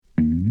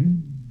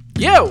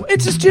Yo,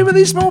 it's a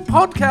Stupidly Small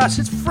podcast.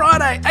 It's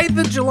Friday,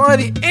 8th of July,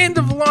 the end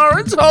of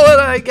Lauren's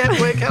holiday. Get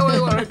quick.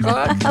 Hello, Lauren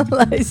Clark.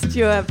 Hello,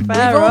 Stuart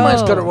Farrell. We've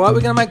almost got it right.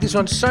 We're going to make this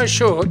one so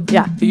short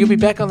that you'll be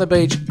back on the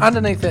beach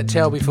underneath that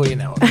towel before you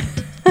know it.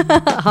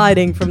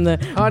 Hiding from the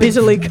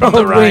bitterly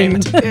cold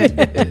wind.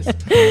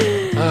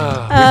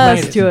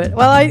 Yes. Stuart.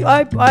 Well,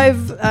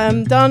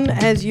 I've done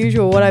as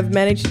usual what I've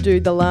managed to do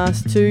the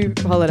last two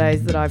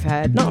holidays that I've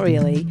had. Not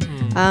really,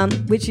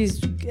 which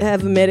is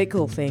have a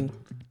medical thing.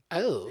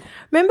 Oh.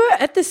 Remember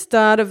at the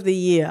start of the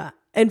year,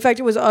 in fact,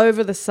 it was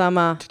over the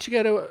summer. Did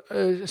you go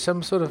to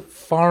some sort of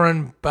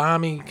foreign,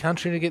 balmy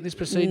country to get this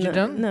procedure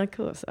done? No, of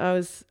course. I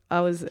was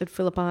at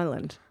Phillip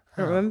Island.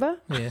 Remember?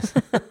 Yes.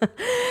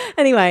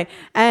 Anyway,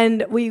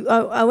 and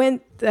I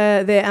went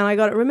there and I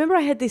got it. Remember,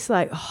 I had this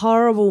like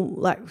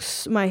horrible,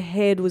 my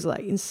head was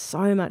like in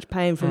so much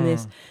pain from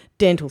this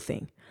dental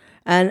thing.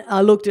 And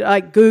I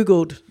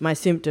Googled my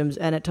symptoms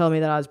and it told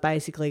me that I was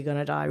basically going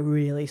to die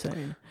really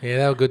soon. Yeah,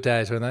 they were good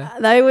days, weren't they?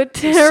 They were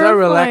terrifying. So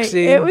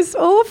relaxing. It was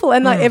awful.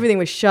 And everything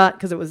was shut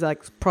because it was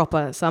like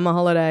proper summer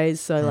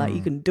holidays. So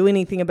you couldn't do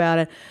anything about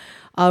it.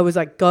 I was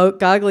like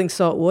gargling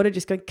salt water,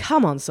 just going,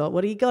 come on, salt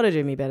water, you got to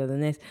do me better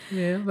than this.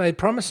 Yeah, they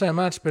promise so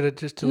much, but it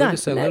just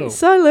delivers so little.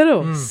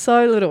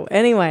 So little.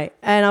 Anyway,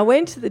 and I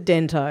went to the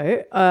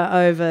dento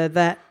over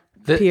that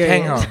period.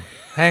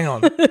 Hang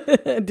on. I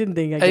didn't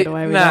think I'd get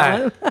away with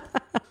that one.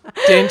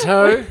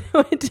 Dento? I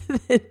went to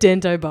the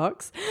dento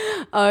box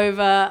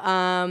over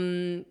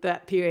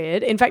that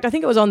period. In fact, I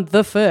think it was on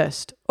the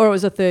 1st or it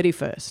was the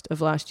 31st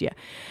of last year.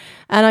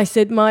 And I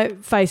said, my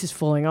face is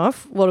falling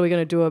off. What are we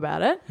going to do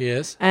about it?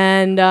 Yes.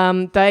 And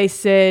they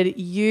said,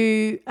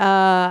 you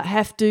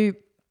have to,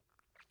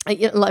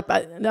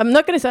 I'm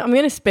not going to say, I'm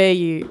going to spare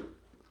you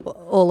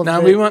all of No,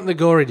 we want the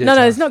gory details.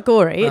 No, it's not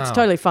gory. It's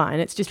totally fine.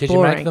 It's just boring.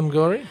 Could you make them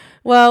gory?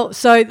 Well,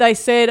 so they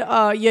said,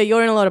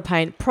 you're in a lot of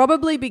pain,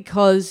 probably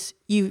because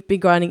you've been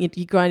grinding your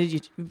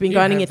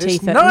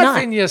teeth at night.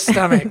 Knife in your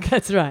stomach.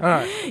 That's right. All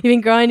right. You've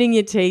been grinding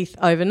your teeth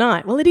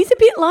overnight. Well, it is a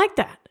bit like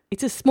that.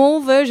 It's a small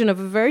version of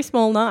a very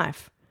small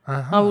knife.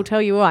 I will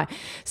tell you why.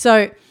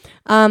 So,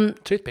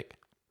 toothpick.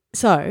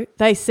 So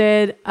they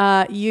said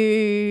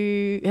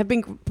you have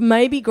been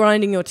maybe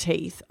grinding your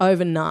teeth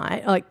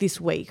overnight, like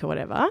this week or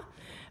whatever,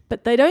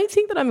 but they don't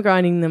think that I'm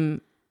grinding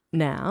them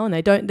now, and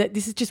they don't.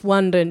 This is just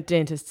one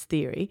dentist's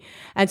theory,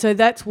 and so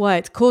that's why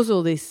it's caused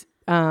all this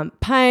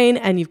pain,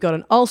 and you've got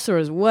an ulcer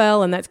as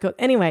well, and that's got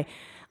anyway.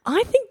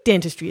 I think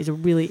dentistry is a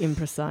really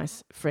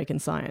imprecise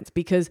freaking science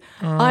because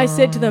I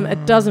said to them,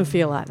 it doesn't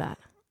feel like that.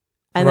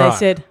 And they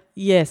said,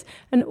 yes.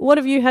 And what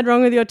have you had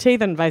wrong with your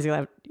teeth? And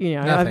basically,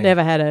 I've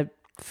never had a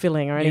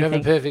filling or anything. You have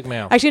a perfect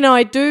mouth. Actually, no,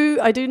 I do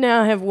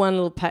now have one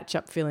little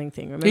patch-up filling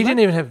thing, remember? You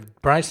didn't even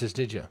have braces,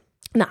 did you?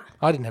 No.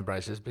 I didn't have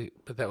braces, but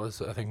that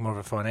was, I think, more of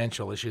a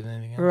financial issue than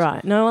anything else.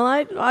 Right. No,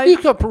 well,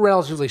 You've got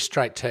relatively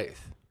straight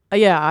teeth.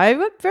 Yeah, I've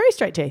got very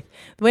straight teeth.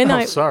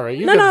 Sorry,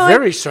 you've got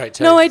very straight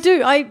teeth. No, I do.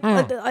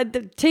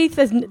 The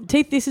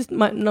teeth. This is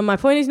my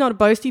point. Is not a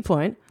boasty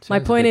point. My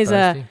point is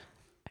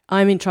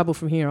I'm in trouble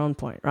from here on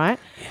point, right?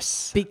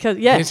 Yes. Because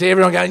you can see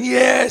everyone going,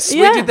 yes, we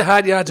did the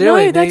hard yards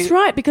early. No, that's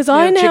right. Because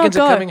chickens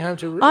are coming home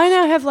to roost. I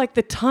now have like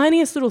the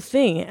tiniest little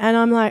thing, and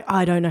I'm like,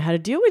 I don't know how to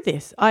deal with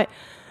this.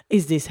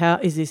 Is this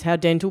how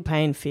dental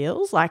pain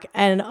feels like?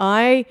 And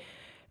I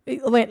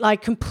went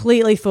like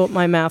completely thought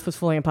my mouth was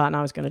falling apart and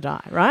I was going to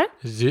die, right?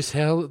 Is this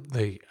how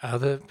the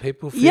other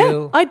people feel?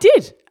 Yeah, I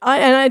did.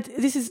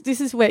 This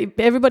is where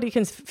everybody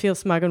can feel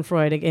smug and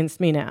Freud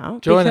against me now.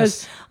 Join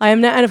because us. I am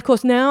now, and of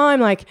course now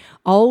I'm like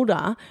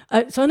older.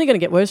 It's only going to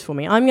get worse for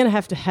me. I'm going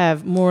to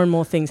have more and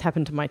more things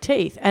happen to my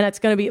teeth, and it's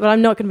going to be, but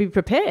I'm not going to be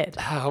prepared.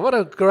 Oh, what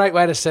a great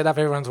way to set up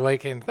everyone's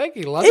weekend. Thank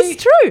you, Lottie.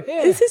 It's true.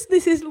 Yeah.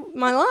 This is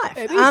my life.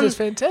 It is. It's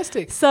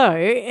fantastic. So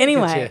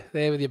anyway,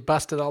 there with your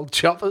busted old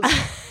choppers.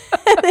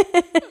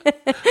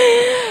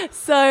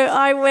 So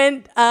I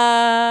went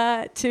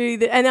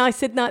and I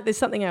said, no, there's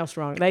something else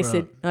wrong. They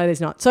said, no, there's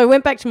not. So I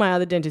went back to my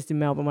other dentist in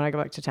Melbourne when I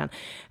got back to town,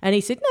 and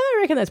he said, no, I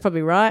reckon that's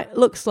probably right.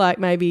 Looks like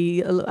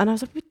maybe, and I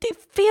was like, it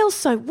feels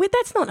so weird.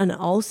 That's not an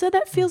ulcer.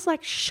 That feels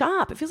like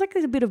sharp. It feels like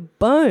there's a bit of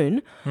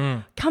bone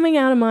coming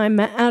out of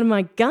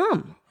my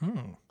gum,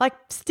 like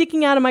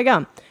sticking out of my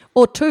gum.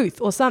 Or tooth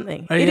or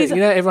something.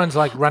 Everyone's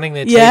like running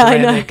their teeth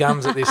around their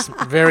gums at this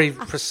very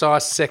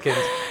precise second.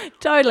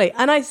 Totally.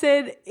 And I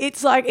said,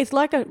 it's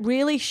like a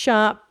really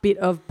sharp bit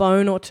of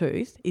bone or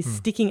tooth is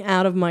sticking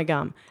out of my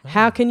gum.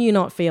 How can you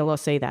not feel or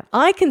see that?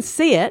 I can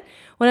see it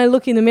when I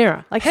look in the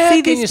mirror. Like, how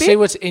can you see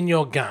what's in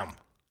your gum?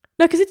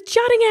 No, because it's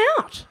jutting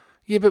out.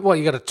 Yeah, but what,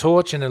 you got a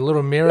torch and a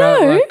little mirror?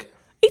 No,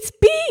 it's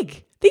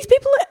big. These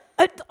people,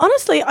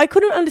 honestly, I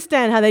couldn't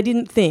understand how they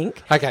didn't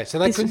think. Okay, so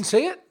they couldn't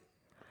see it?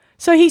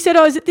 So he said,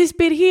 is it this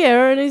bit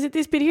here and is it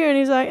this bit here? And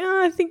he's like,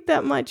 I think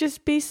that might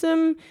just be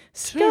some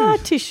scar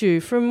tissue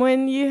from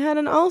when you had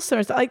an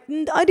ulcer. So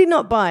I did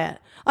not buy it.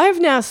 I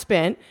have now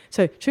spent,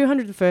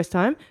 $200 the first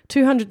time,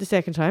 $200 the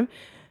second time.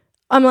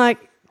 I'm like,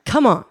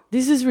 come on,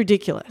 this is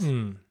ridiculous.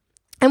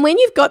 And when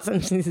you've got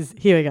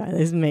here we go.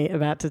 This is me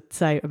about to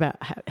say about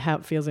how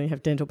it feels when you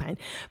have dental pain.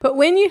 But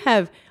when you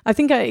have, I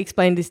think I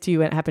explained this to you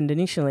when it happened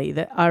initially,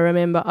 that I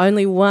remember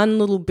only one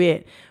little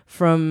bit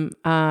from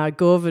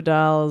Gore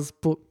Vidal's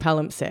book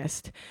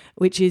Palimpsest,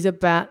 which is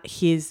about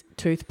his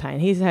tooth pain.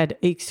 He's had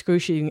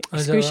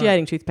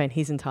excruciating tooth pain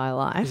his entire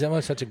life. Is that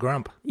why such a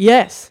grump?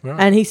 Yes. Right.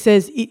 And he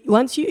says,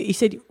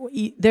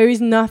 there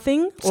is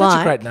nothing Such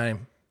a great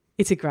name.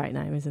 It's a great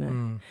name, isn't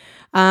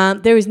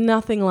it? There is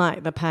nothing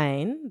like the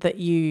pain that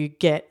you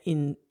get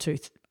in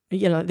tooth.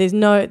 There's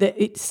no that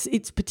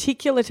it's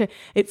particular to.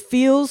 It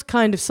feels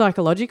kind of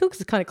psychological because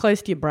it's kind of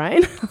close to your brain.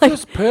 It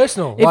feels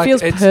personal. It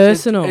feels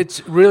personal.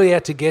 It's really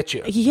out to get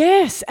you.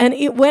 Yes, and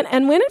when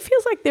it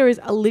feels like there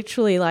is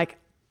literally like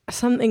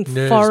something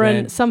Nerves, foreign,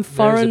 man. some Nerves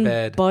foreign are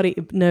bad. body.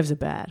 Nerves are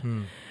bad.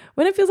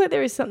 When it feels like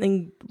there is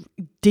something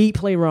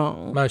deeply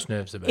wrong, Most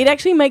nerves are bad. it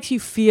actually makes you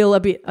feel a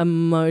bit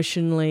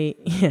emotionally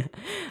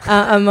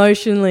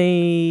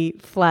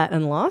flat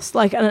and lost.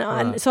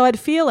 And so I'd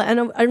feel it,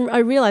 and I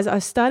realized I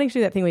was starting to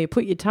do that thing where you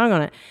put your tongue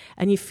on it,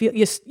 and you feel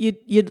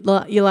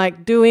you're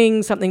like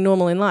doing something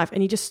normal in life,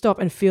 and you just stop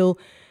and feel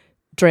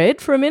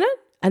dread for a minute,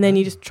 and then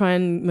you just try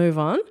and move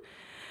on.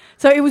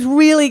 So it was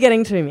really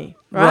getting to me,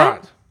 right?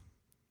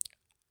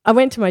 I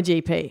went to my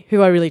GP,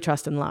 who I really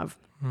trust and love.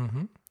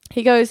 Mm-hmm.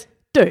 He goes,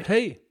 dude.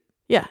 Hey.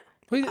 Yeah.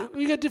 We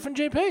got different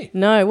GP.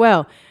 No,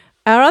 well,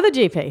 our other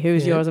GP, who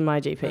is yours and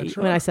my GP, That's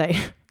when I right. say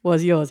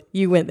was yours,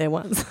 you went there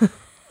once.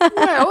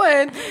 Well,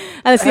 and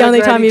it's the had a only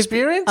great time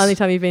experience?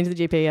 you've been to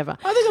the GP ever.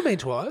 I think I've been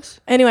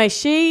twice. Anyway,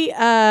 she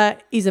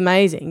is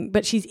amazing,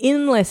 but she's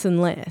in less and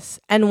less.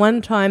 And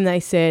one time they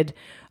said,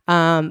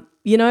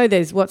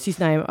 there's what's his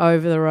name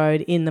over the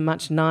road in the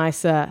much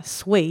nicer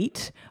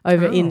suite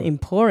over in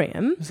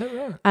Emporium. Is that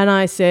right? And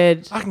I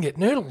said, I can get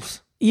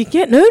noodles. you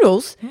get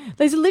noodles.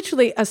 There's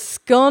literally a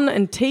scone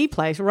and tea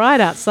place right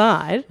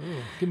outside.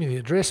 Give me the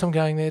address. I'm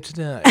going there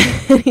today.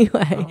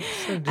 Anyway,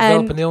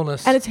 Develop an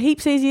illness. and it's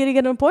heaps easier to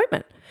get an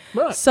appointment.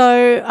 Right.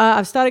 So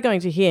I've started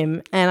going to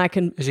him, and I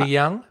can. Is he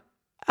young?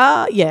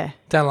 Yeah.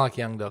 Don't like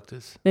young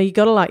doctors. Now you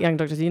got to like young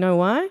doctors. You know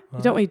why?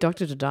 You don't want your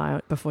doctor to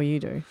die before you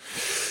do.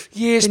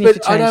 Yes, Then you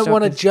should but I change don't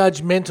want a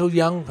doctors. judgmental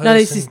young person. No,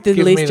 this is the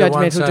giving least me the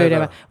judgmental dude once-over.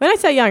 ever. When I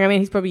say young, I mean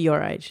he's probably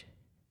your age.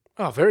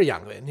 Oh, very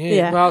young then. Yeah.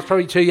 Yeah. Well, it's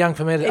probably too young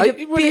for me to. He's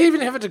a Would he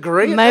even have a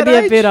degree? Maybe at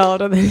that a bit age?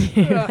 older than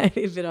you.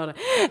 Maybe a bit older.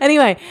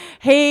 Anyway,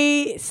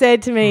 he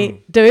said to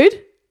me,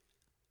 dude,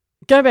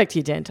 go back to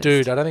your dentist.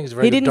 Dude, I don't think he's a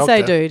very He good didn't say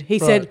doctor. dude. He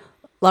Right. said,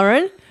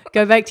 Lorin,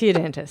 go back to your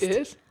dentist.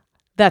 Yes.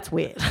 That's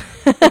weird.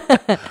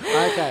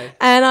 Okay.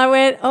 And I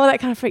went, oh, that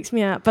kind of freaks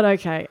me out. But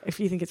okay, if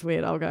you think it's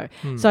weird, I'll go.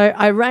 So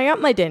I rang up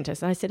my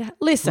dentist and I said,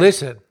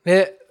 listen.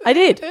 Yeah. I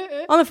did.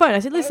 On the phone. I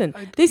said, listen,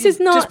 this is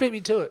not. Just beat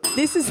me to it.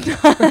 This is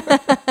not.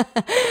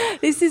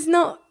 This is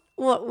not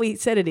what we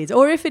said it is.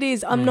 Or if it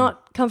is, I'm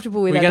not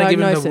comfortable with We're that going to give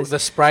him diagnosis. the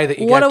spray that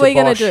you What gave are we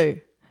going going to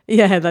do?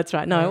 Yeah, that's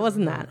right. No, it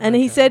wasn't that. And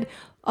he said,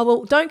 oh,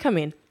 well, don't come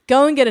in.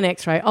 Go and get an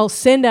x-ray. I'll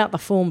send out the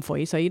form for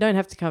you so you don't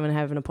have to come and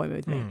have an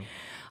appointment with me.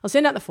 I'll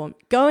send out the form.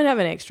 Go and have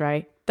an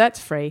x-ray. That's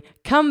free.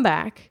 Come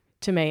back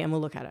to me and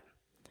we'll look at it.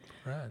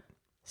 Right.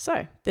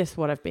 So that's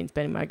what I've been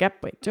spending my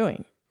gap week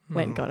doing.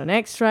 Went and got an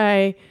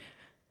x-ray.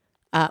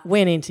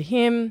 Went into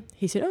him.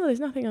 He said, oh,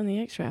 there's nothing on the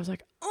x-ray. I was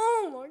like,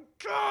 oh, my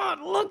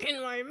God, look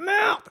in my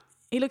mouth.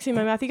 He looks in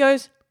my mouth. He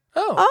goes,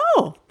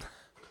 oh,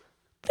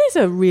 there's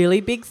a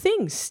really big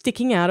thing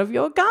sticking out of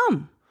your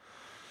gum.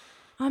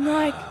 I'm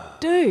like,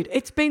 dude,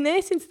 it's been there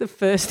since the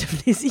 1st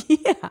of this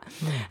year.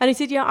 And he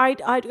said, yeah,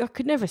 I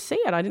could never see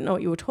it. I didn't know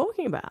what you were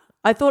talking about.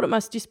 I thought it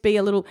must just be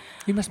a little...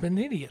 You must be an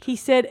idiot. He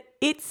said,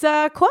 it's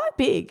quite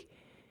big.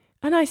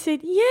 And I said,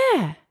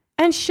 yeah,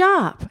 and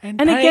sharp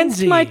and against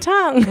painsy. my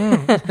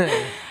tongue.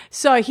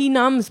 So he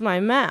numbs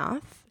my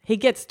mouth. He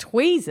gets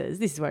tweezers.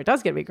 This is where it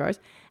does get a bit gross.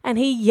 And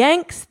he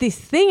yanks this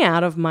thing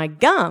out of my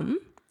gum.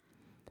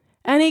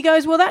 And he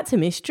goes, well, that's a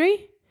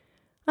mystery.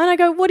 And I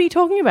go, what are you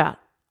talking about?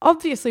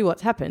 Obviously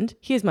what's happened,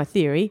 here's my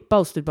theory,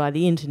 bolstered by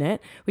the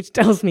internet, which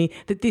tells me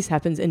that this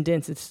happens and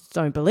dentists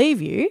don't believe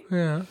you.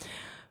 Yeah.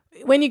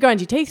 When you grind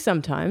your teeth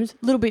sometimes,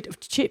 a little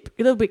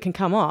bit can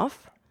come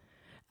off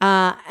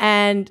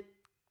and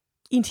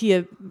into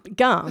your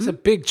gum. It's a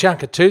big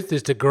chunk of tooth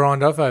just to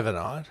grind off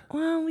overnight.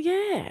 Well,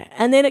 yeah.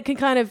 And then it can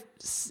kind of,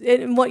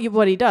 and what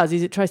he does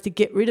is it tries to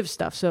get rid of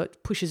stuff, so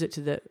it pushes it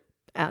to the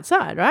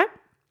outside, right?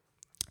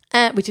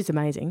 Which is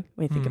amazing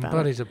when you think about it.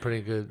 Buddies are pretty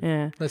good.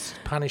 Yeah. Let's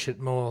punish it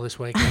more this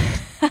weekend.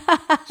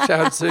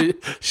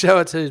 show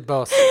it to his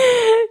boss.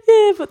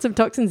 Yeah, put some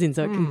toxins in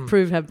so it can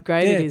prove how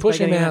great it is. Push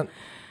by him getting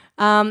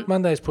out.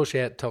 Monday's push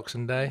out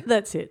toxin day.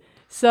 That's it.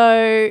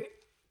 So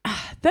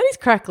that is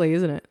crackly,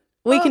 isn't it?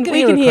 We can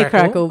hear hear a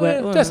crackle,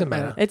 crackle. but It doesn't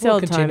matter. It's We'll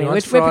old timey. continue on. We're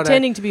It's Friday.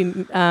 pretending to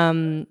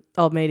be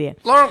old media.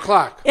 Lauren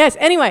Clark. Yes.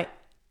 Anyway,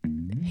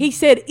 he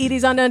said it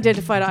is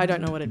unidentified. I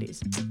don't know what it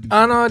is.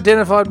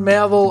 Unidentified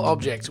mouthful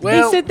object.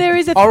 Well, He said there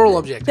is a oral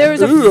object. There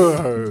is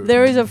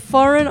a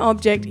foreign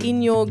object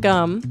in your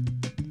gum,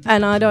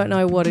 and I don't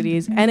know what it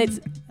is. And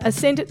it's a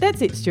centimetre.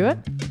 That's it, Stuart.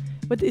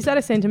 Is that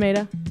a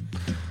centimetre?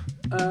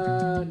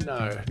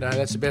 No,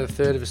 that's about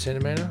 1/3 of a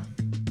centimetre.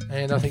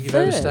 And I think you've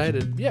third?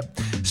 overstated. Yep.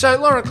 So,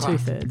 Lorin Clark,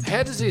 2/3.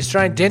 how does the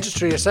Australian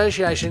Dentistry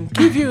Association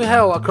give you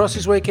hell across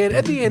this weekend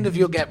at the end of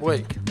your gap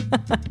week?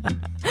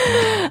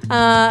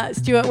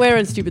 Stuart, we're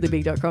on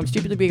stupidlybig.com,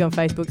 Stupidly Big on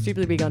Facebook,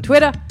 Stupidly Big on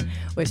Twitter.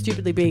 We're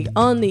Stupidly Big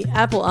on the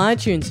Apple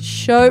iTunes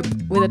Shope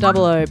with a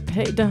double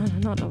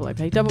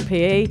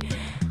PE.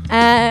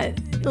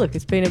 Look,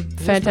 it's been a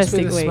fantastic This must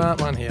be the week. smart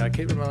one here. I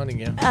keep reminding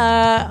you.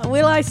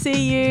 Will I see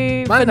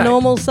you Monday. for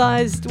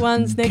normal-sized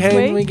ones next Can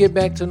week? we get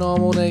back to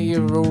normal now?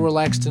 You're all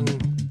relaxed and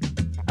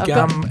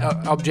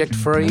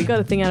object-free. I've got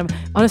a thing out of...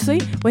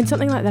 Honestly, when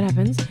something like that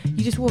happens,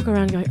 you just walk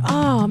around going,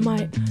 oh,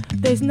 mate,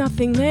 there's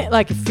nothing there.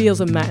 Like, it feels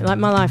amazing. Like,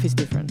 my life is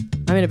different.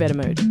 I'm in a better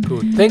mood.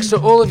 Good. Thanks to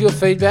all of your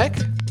feedback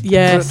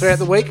throughout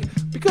the week.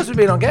 Because we've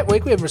been on Gap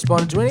Week, we haven't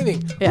responded to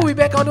anything. Yeah. We'll be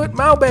back onto it.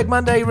 Mailbag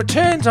Monday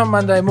returns on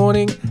Monday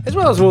morning, as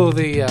well as all of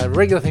the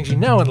regular things you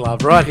know and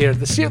love right here at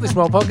the Seriously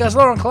Small Podcast.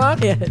 Lorin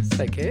Clark. Yes.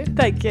 Take care.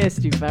 Take care,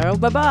 Stu Farrell.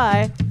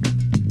 Bye-bye.